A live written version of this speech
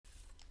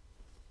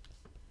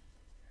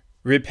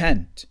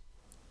Repent,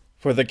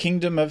 for the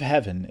kingdom of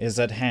heaven is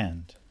at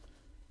hand.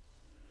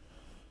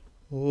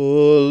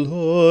 O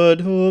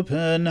Lord,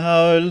 open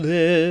our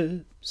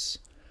lips,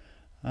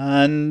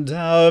 and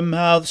our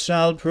mouth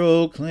shall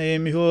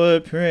proclaim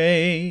your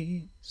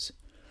praise.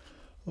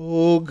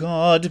 O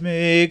God,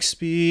 make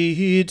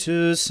speed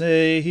to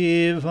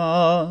save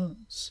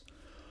us.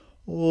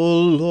 O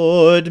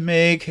Lord,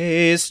 make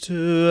haste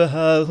to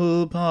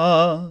help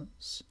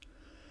us.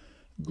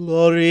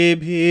 Glory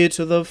be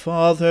to the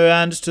Father,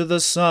 and to the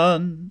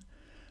Son,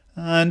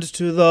 and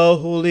to the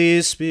Holy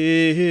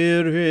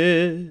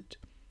Spirit,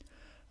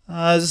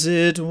 as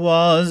it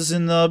was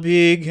in the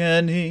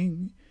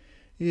beginning,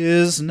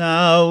 is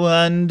now,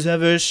 and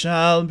ever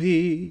shall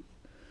be,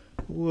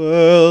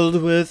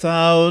 world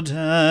without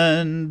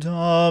end.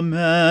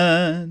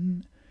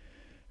 Amen.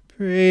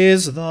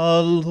 Praise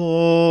the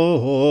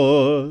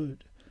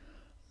Lord.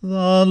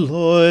 The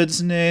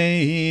Lord's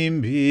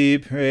name be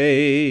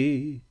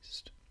praised.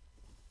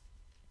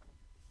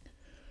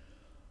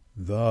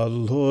 The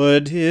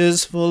Lord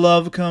is full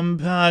of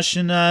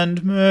compassion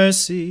and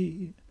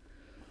mercy.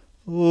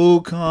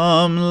 O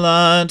come,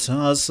 let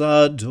us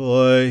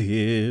adore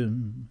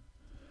him.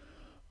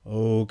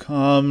 O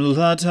come,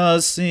 let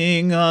us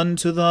sing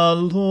unto the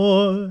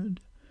Lord.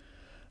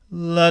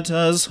 Let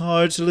us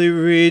heartily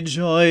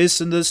rejoice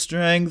in the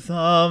strength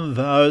of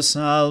our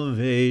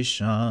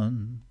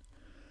salvation.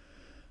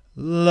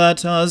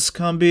 Let us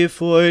come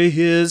before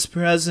his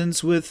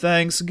presence with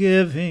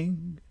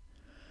thanksgiving,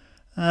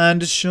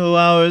 and show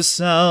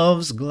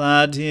ourselves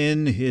glad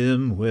in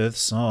him with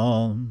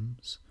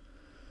psalms.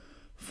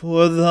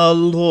 For the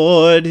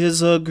Lord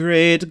is a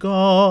great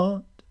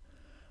God,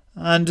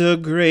 and a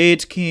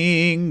great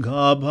King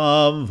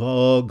above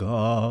all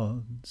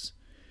gods.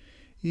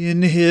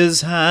 In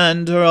his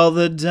hand are all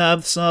the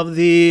depths of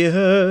the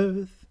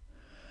earth,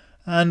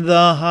 and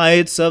the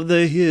heights of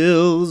the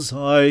hills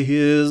are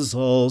his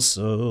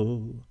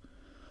also.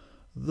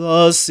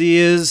 The sea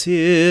is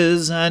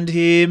his, and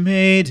he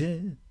made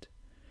it,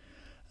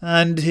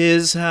 and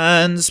his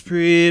hands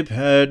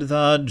prepared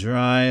the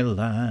dry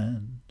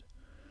land.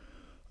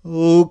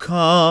 O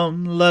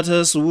come, let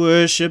us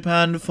worship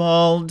and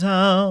fall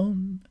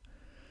down,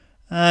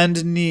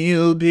 and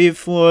kneel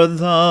before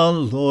the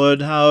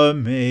Lord our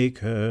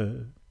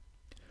Maker.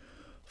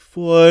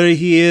 For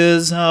he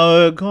is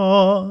our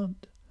God,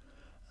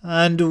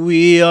 and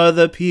we are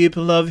the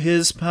people of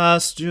his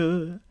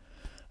pasture,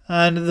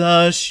 and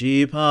the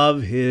sheep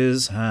of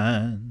his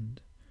hand.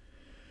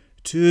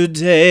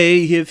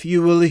 Today, if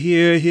you will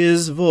hear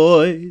his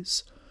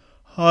voice,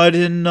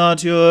 harden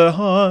not your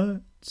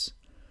hearts,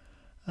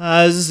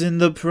 as in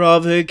the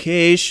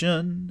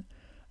provocation,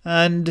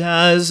 and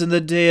as in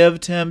the day of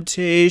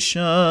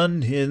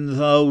temptation in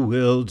the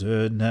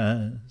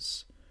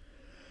wilderness,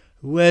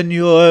 when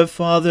your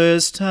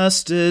fathers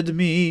tested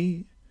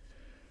me,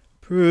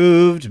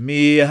 proved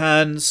me,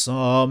 and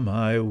saw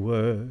my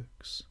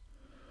works.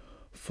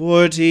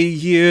 40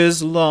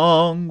 years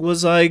long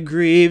was I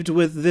grieved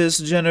with this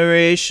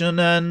generation,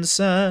 and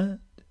said,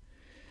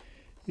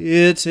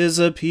 It is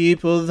a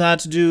people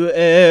that do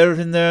err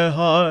in their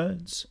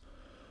hearts,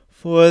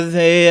 for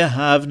they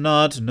have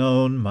not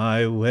known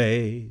my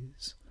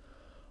ways,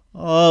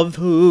 of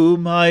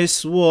whom I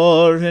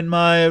swore in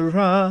my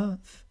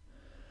wrath,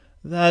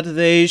 that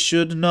they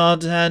should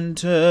not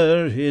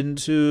enter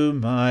into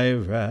my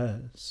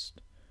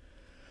rest.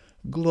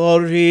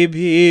 Glory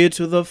be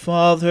to the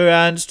Father,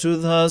 and to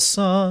the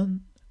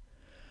Son,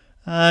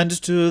 and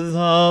to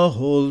the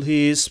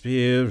Holy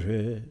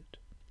Spirit,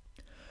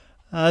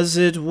 as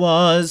it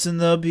was in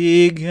the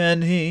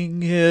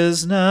beginning,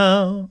 is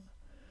now,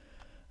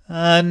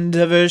 and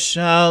ever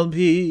shall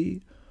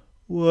be,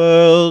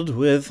 world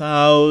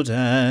without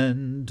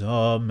end.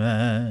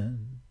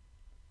 Amen.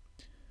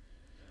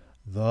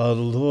 The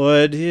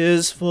Lord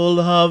is full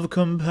of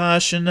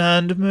compassion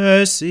and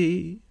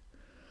mercy.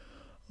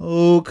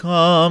 O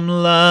come,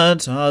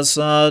 let us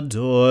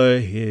adore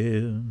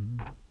him.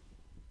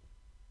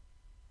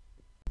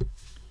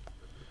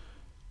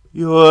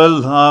 Your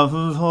love,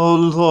 O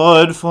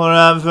Lord,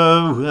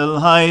 forever will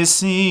I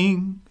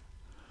sing.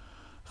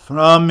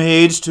 From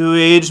age to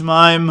age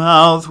my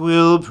mouth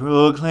will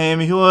proclaim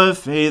your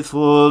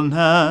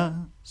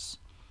faithfulness.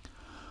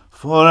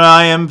 For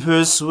I am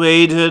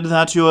persuaded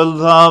that your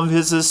love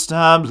is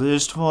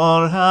established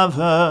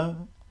forever.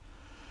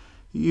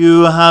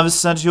 You have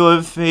set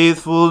your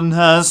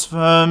faithfulness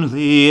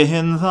firmly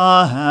in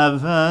the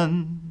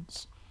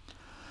heavens.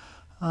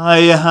 I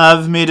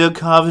have made a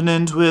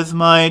covenant with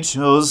my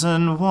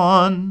chosen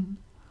one.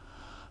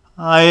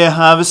 I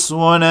have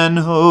sworn an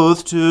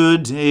oath to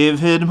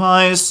David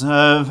my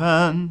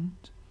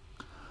servant.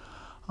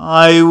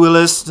 I will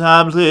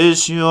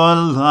establish your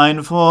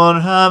line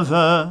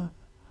forever,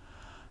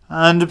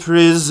 and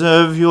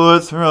preserve your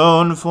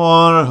throne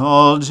for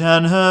all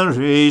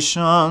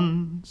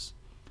generations.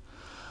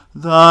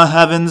 The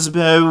heavens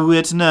bear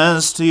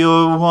witness to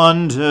your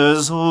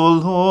wonders, O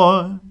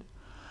Lord,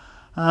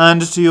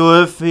 and to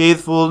your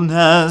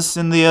faithfulness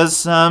in the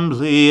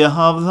assembly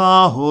of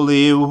the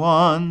holy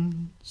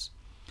ones.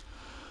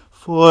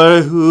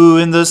 For who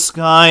in the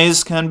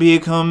skies can be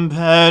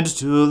compared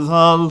to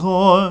the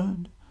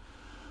Lord?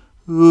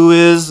 Who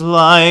is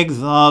like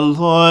the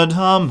Lord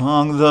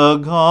among the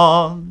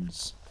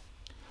gods?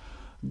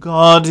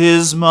 God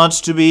is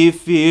much to be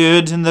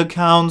feared in the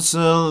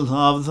council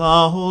of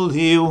the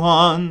holy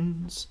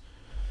ones,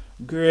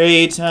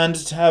 great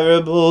and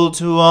terrible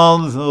to all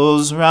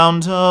those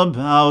round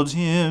about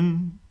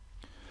him.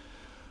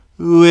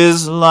 Who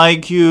is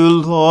like you,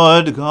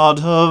 Lord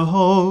God of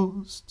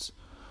hosts?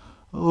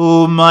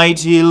 O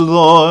mighty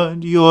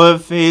Lord, your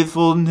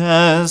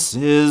faithfulness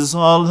is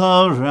all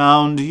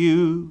around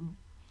you.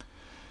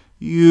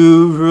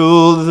 You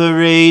rule the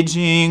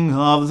raging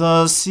of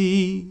the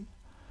sea,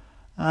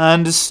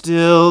 and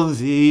still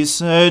the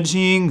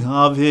surging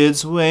of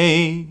its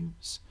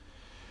waves.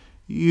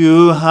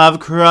 You have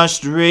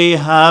crushed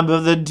Rahab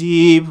of the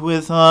deep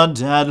with a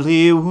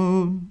deadly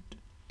wound.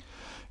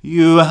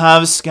 You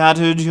have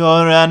scattered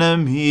your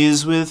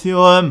enemies with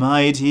your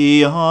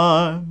mighty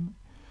arm.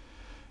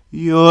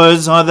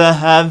 Yours are the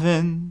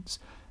heavens,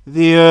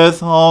 the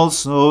earth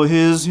also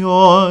is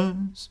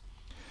yours.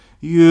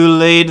 You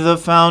laid the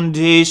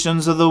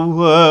foundations of the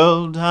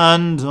world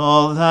and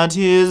all that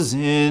is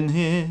in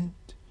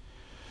it.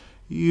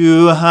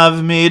 You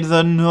have made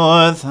the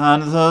north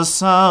and the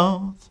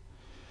south.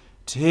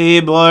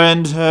 Tabor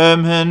and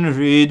Hermon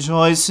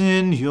rejoice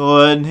in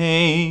your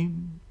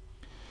name.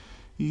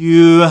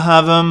 You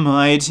have a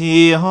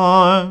mighty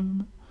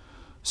arm.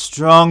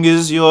 Strong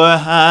is your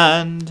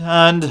hand,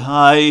 and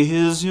high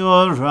is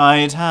your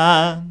right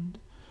hand.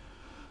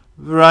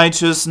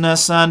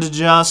 Righteousness and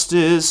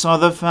justice are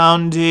the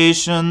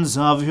foundations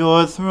of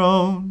your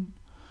throne.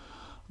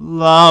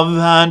 Love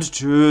and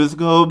truth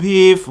go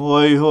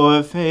before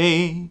your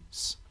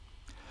face.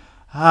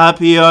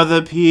 Happy are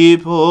the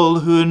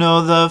people who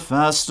know the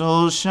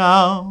festal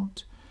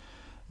shout.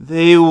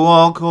 They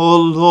walk, O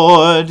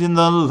Lord, in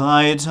the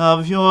light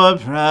of your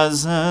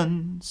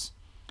presence.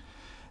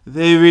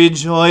 They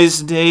rejoice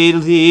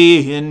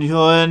daily in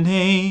your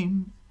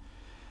name.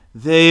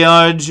 They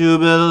are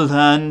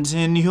jubilant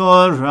in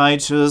your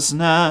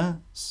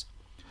righteousness.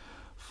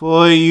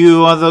 For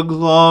you are the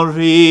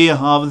glory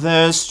of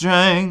their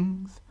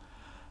strength,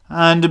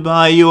 and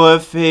by your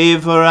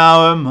favor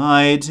our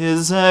might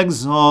is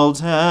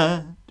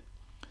exalted.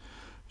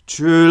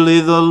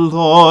 Truly the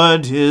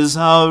Lord is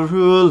our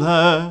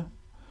ruler.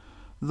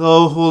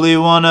 The Holy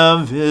One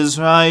of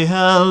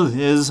Israel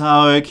is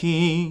our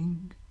King.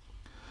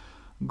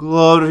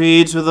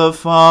 Glory to the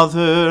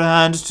Father,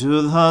 and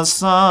to the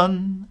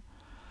Son,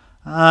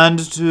 and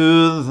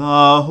to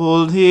the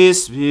Holy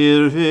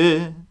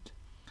Spirit,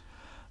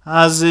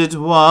 as it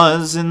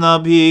was in the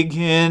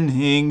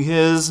beginning,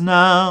 is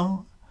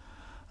now,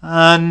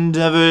 and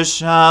ever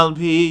shall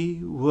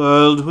be,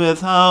 world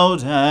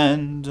without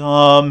end.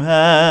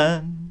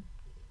 Amen.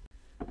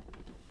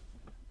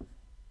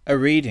 A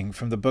reading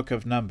from the book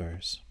of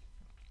Numbers.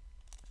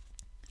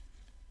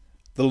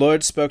 The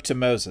Lord spoke to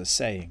Moses,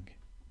 saying,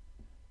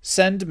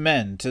 Send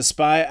men to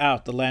spy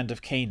out the land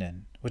of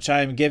Canaan, which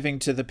I am giving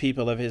to the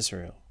people of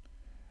Israel.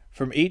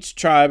 From each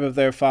tribe of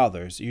their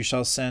fathers you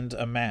shall send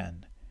a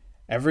man,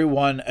 every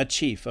one a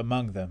chief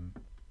among them.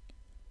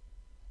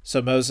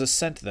 So Moses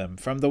sent them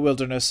from the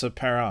wilderness of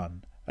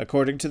Paran,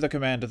 according to the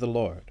command of the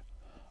Lord,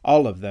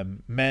 all of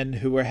them men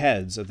who were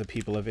heads of the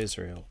people of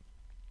Israel.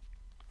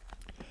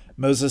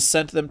 Moses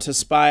sent them to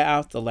spy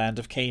out the land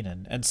of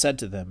Canaan, and said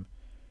to them,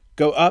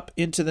 Go up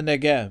into the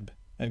Negeb,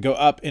 and go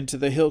up into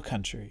the hill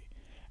country,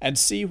 and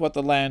see what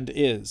the land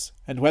is,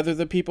 and whether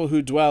the people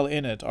who dwell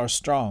in it are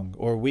strong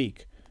or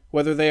weak,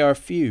 whether they are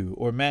few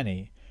or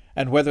many,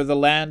 and whether the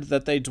land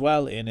that they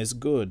dwell in is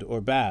good or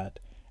bad,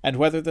 and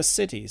whether the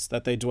cities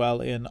that they dwell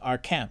in are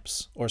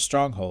camps or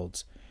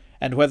strongholds,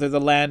 and whether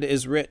the land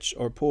is rich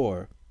or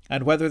poor,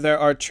 and whether there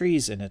are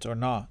trees in it or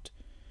not.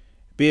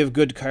 Be of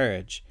good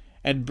courage,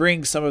 and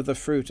bring some of the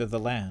fruit of the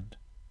land.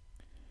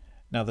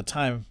 Now the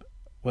time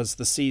was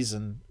the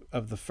season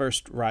of the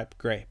first ripe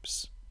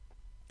grapes.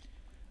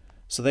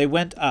 So they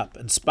went up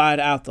and spied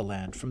out the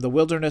land from the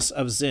wilderness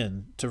of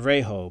Zin to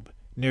Rehob,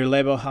 near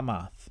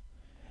Lebo-Hamath.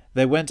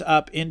 They went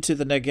up into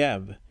the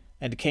Negeb,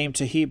 and came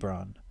to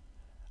Hebron.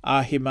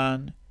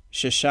 Ahiman,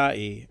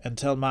 Sheshai, and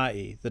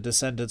Telmai, the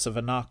descendants of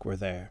Anak, were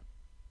there.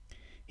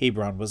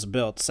 Hebron was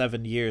built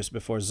 7 years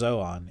before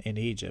Zoan in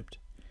Egypt.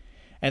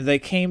 And they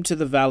came to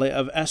the valley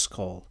of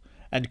Eshcol,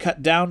 and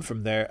cut down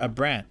from there a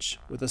branch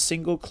with a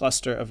single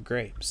cluster of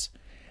grapes,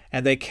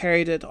 and they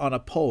carried it on a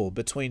pole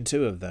between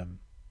two of them.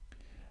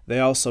 They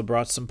also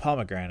brought some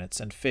pomegranates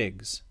and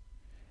figs.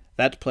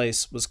 That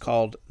place was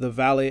called the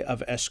Valley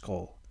of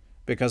Eshcol,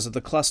 because of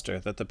the cluster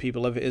that the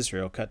people of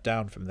Israel cut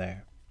down from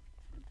there.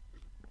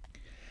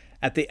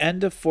 At the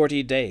end of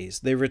 40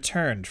 days they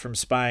returned from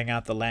spying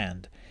out the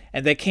land,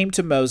 and they came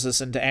to Moses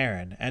and to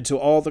Aaron, and to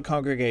all the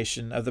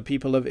congregation of the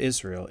people of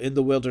Israel in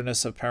the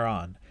wilderness of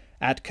Paran,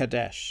 at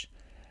Kadesh.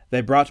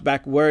 They brought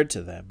back word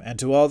to them, and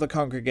to all the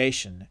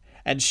congregation,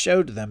 and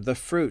showed them the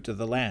fruit of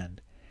the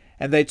land.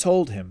 And they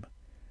told him,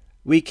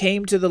 We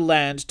came to the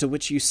land to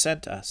which you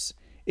sent us.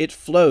 It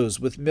flows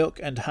with milk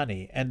and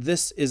honey, and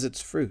this is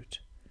its fruit.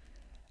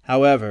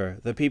 However,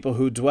 the people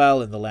who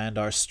dwell in the land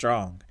are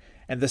strong,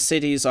 and the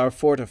cities are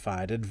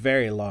fortified and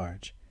very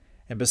large.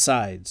 And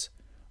besides,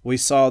 we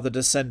saw the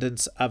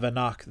descendants of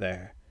Anak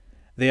there.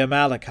 The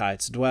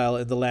Amalekites dwell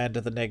in the land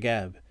of the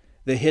Negeb.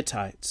 The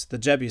Hittites, the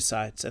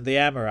Jebusites, and the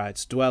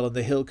Amorites dwell in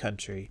the hill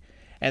country,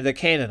 and the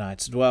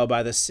Canaanites dwell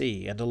by the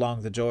sea and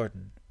along the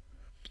Jordan.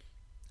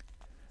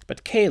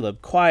 But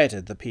Caleb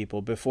quieted the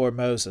people before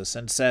Moses,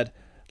 and said,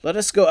 Let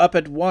us go up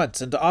at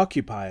once and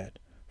occupy it,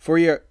 for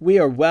we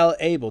are well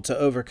able to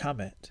overcome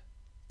it.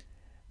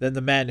 Then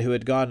the men who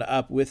had gone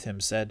up with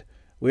him said,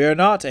 We are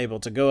not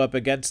able to go up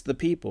against the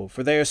people,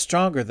 for they are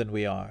stronger than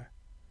we are.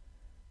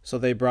 So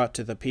they brought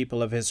to the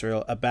people of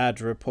Israel a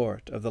bad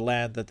report of the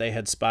land that they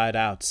had spied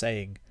out,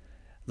 saying,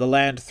 The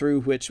land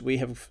through which we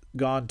have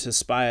gone to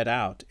spy it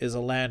out is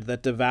a land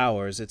that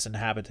devours its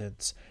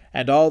inhabitants,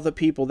 and all the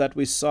people that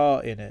we saw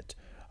in it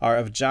are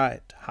of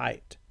giant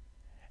height.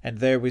 And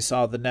there we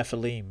saw the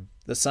Nephilim,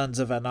 the sons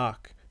of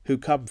Anak, who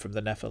come from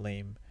the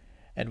Nephilim,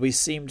 and we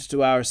seemed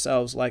to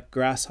ourselves like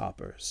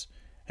grasshoppers,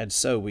 and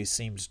so we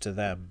seemed to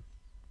them.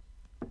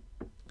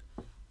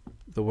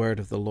 The word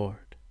of the Lord.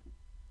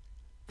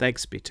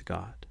 Thanks be to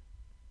God.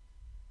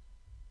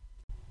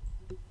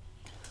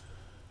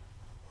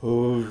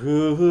 O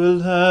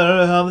ruler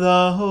of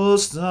the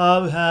hosts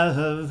of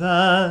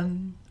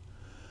heaven,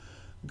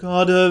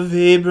 God of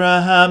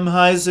Abraham,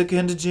 Isaac,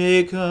 and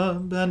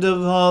Jacob, and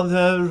of all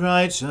their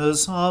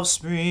righteous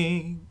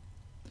offspring,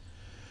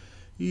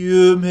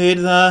 you made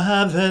the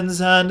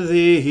heavens and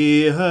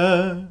the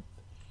earth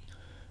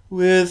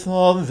with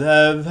all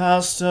their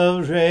vast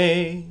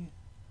array.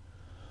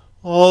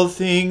 All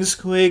things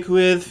quake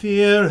with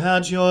fear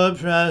at your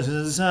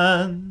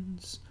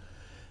presence.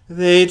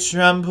 They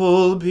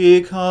tremble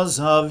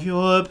because of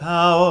your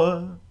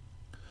power.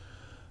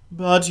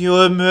 But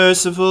your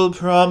merciful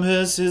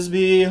promise is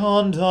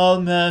beyond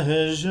all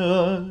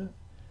measure.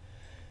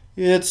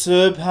 It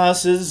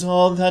surpasses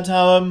all that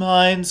our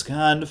minds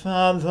can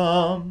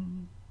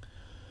fathom.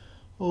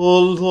 O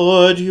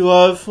Lord, you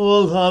are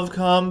full of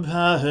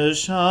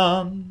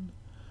compassion,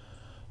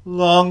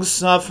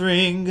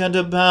 long-suffering and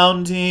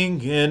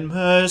abounding in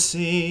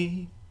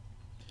mercy.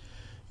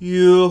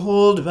 You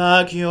hold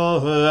back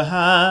your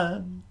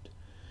hand.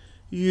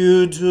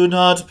 You do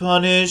not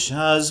punish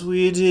as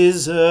we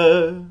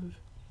deserve.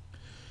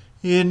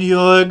 In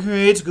your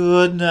great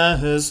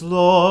goodness,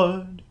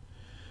 Lord,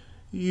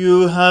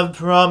 you have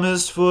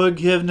promised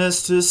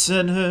forgiveness to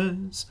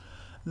sinners,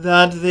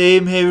 that they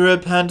may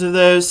repent of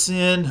their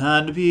sin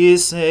and be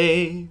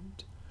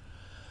saved.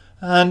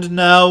 And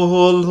now,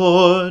 O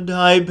Lord,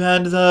 I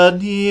bend the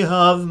knee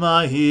of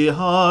my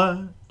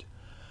heart,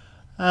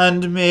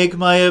 and make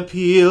my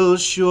appeal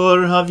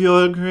sure of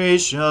your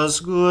gracious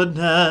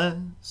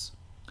goodness.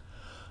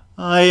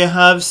 I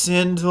have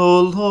sinned, O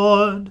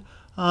Lord,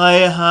 I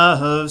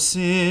have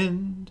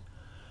sinned,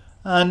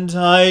 and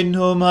I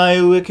know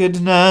my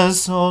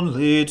wickedness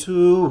only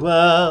too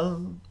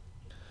well.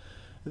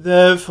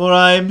 Therefore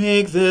I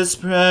make this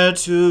prayer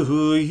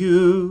to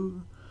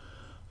you.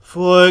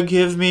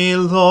 Forgive me,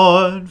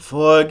 Lord,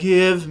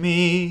 forgive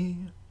me.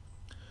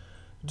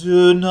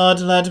 Do not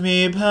let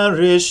me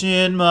perish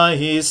in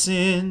my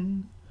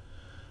sin,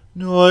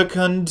 nor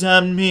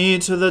condemn me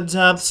to the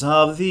depths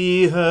of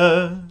the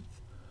earth.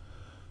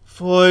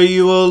 For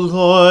you, O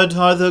Lord,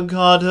 are the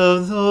God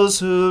of those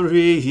who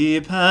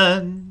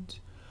repent,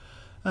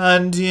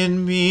 and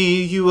in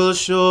me you will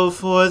show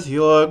forth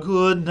your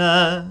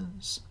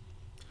goodness.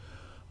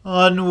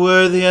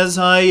 Unworthy as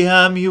I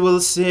am, you will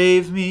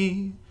save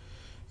me,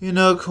 in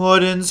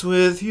accordance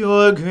with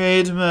your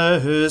great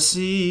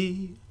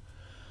mercy.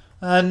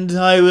 And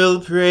I will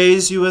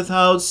praise you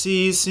without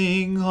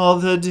ceasing all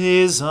the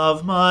days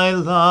of my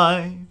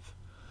life.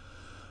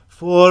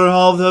 For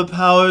all the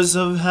powers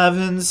of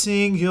heaven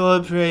sing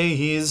your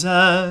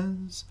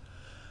praises,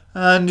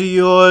 and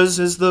yours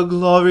is the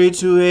glory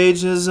to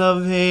ages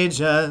of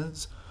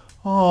ages.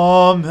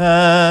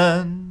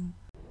 Amen.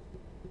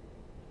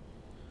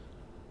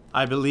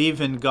 I believe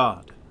in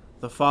God,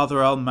 the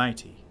Father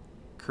Almighty,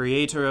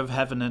 creator of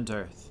heaven and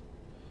earth.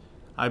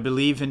 I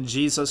believe in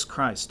Jesus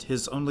Christ,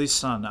 his only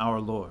Son, our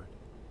Lord.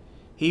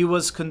 He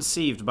was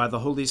conceived by the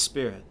Holy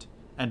Spirit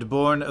and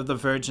born of the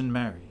Virgin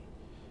Mary.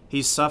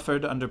 He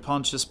suffered under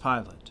Pontius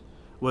Pilate,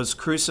 was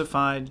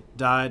crucified,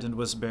 died, and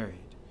was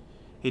buried.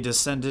 He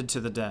descended to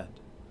the dead.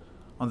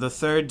 On the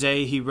third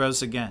day he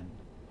rose again.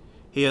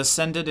 He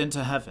ascended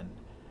into heaven,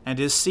 and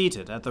is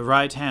seated at the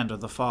right hand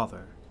of the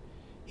Father.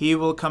 He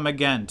will come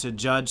again to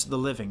judge the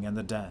living and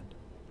the dead.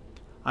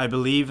 I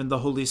believe in the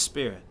Holy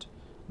Spirit,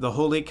 the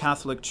Holy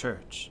Catholic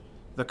Church,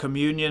 the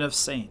communion of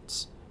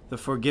saints, the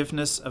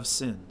forgiveness of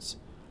sins,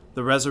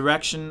 the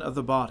resurrection of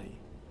the body,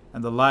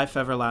 and the life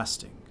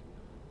everlasting.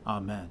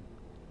 Amen.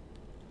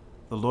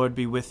 The Lord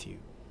be with you.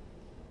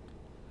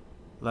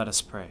 Let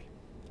us pray.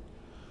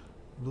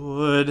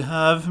 Lord,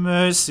 have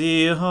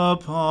mercy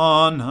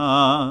upon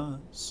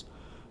us.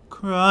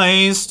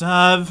 Christ,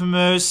 have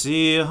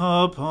mercy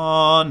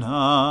upon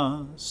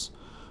us.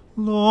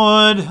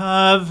 Lord,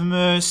 have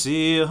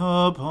mercy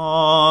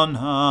upon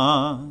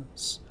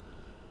us.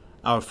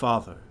 Our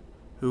Father,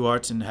 who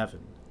art in heaven,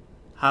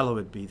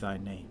 hallowed be thy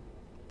name.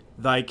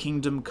 Thy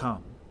kingdom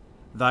come,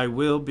 thy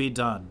will be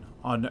done,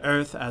 on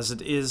earth as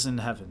it is in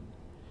heaven.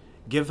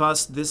 Give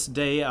us this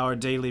day our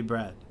daily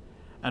bread,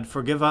 and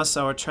forgive us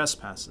our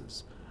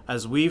trespasses,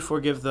 as we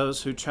forgive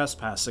those who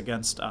trespass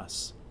against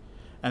us.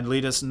 And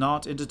lead us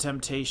not into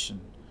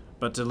temptation,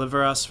 but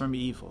deliver us from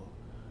evil.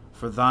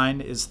 For thine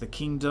is the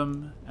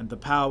kingdom, and the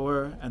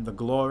power, and the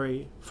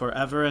glory,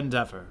 forever and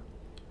ever.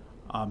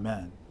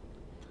 Amen.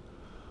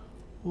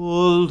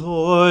 O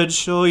Lord,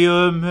 show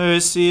your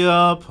mercy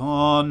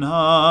upon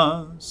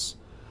us,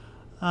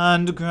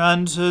 and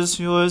grant us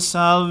your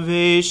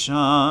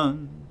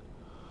salvation.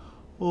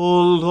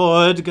 O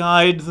Lord,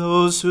 guide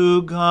those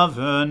who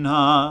govern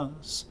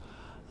us,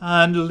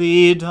 and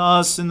lead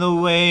us in the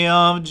way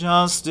of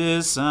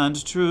justice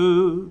and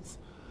truth.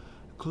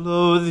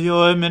 Clothe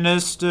your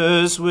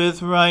ministers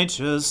with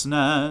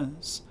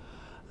righteousness,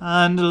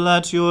 and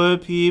let your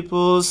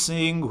people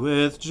sing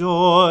with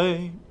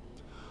joy.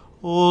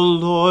 O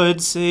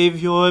Lord,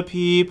 save your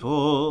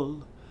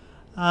people,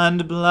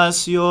 and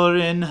bless your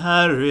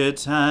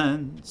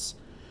inheritance.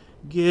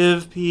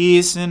 Give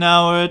peace in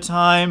our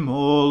time,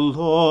 O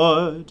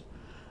Lord,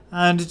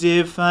 and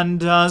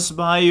defend us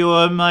by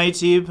your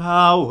mighty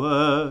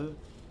power.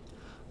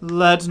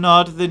 Let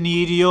not the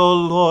needy, O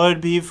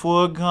Lord, be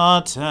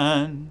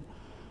forgotten,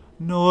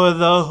 nor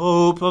the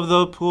hope of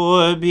the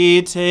poor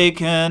be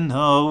taken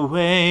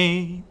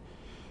away.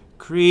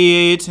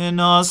 Create in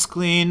us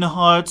clean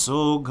hearts,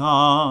 O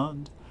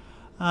God,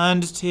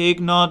 and take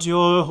not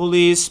your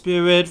Holy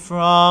Spirit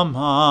from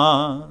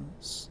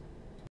us.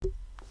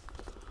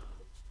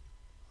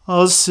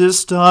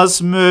 Assist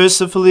us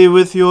mercifully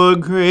with your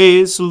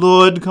grace,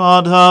 Lord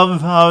God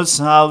of our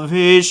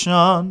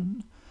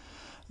salvation,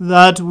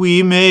 that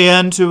we may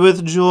enter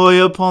with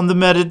joy upon the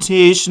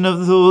meditation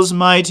of those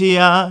mighty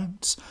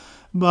acts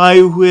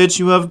by which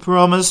you have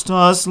promised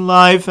us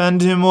life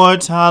and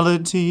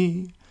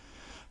immortality.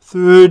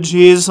 Through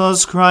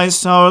Jesus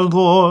Christ our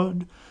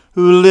Lord,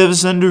 who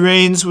lives and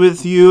reigns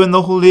with you in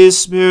the Holy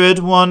Spirit,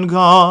 one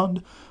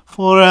God,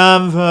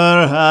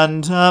 forever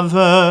and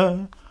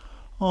ever.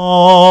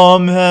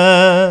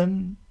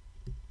 Amen.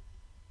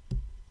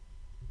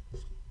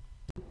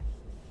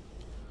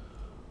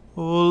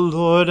 O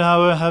Lord,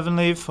 our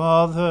heavenly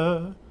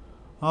Father,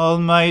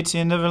 almighty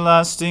and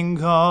everlasting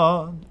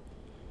God,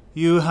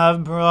 you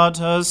have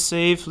brought us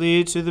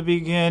safely to the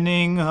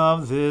beginning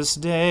of this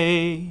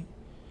day.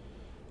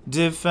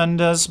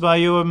 Defend us by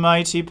your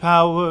mighty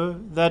power,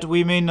 that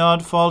we may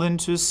not fall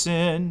into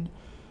sin,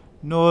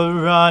 nor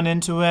run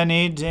into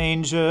any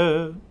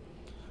danger,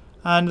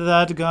 and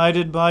that,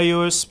 guided by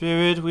your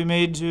Spirit, we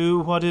may do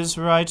what is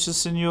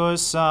righteous in your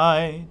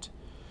sight.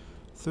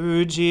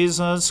 Through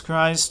Jesus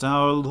Christ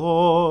our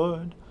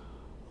Lord.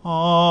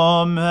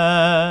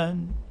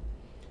 Amen.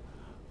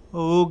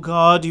 O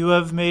God, you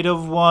have made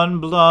of one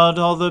blood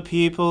all the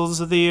peoples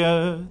of the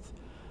earth,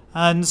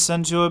 and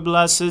sent your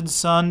blessed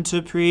Son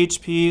to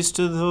preach peace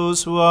to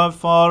those who are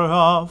far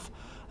off,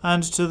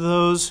 and to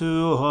those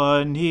who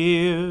are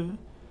near.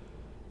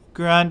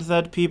 Grant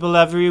that people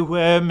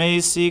everywhere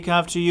may seek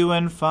after you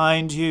and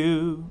find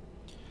you.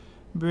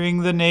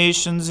 Bring the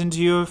nations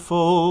into your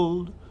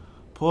fold.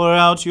 Pour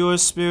out your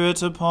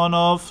Spirit upon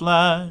all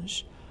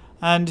flesh,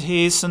 and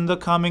hasten the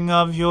coming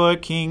of your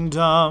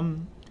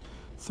kingdom.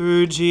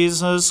 Through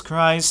Jesus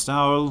Christ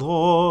our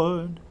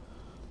Lord.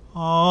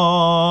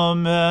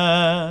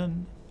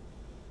 Amen.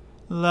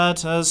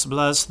 Let us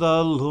bless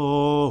the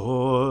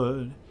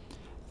Lord.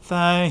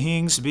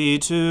 Thanks be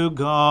to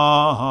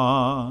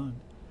God.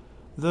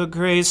 The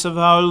grace of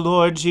our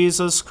Lord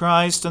Jesus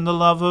Christ, and the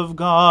love of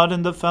God,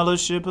 and the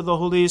fellowship of the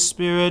Holy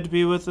Spirit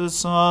be with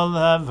us all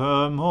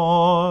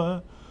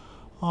evermore.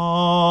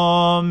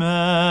 Amen.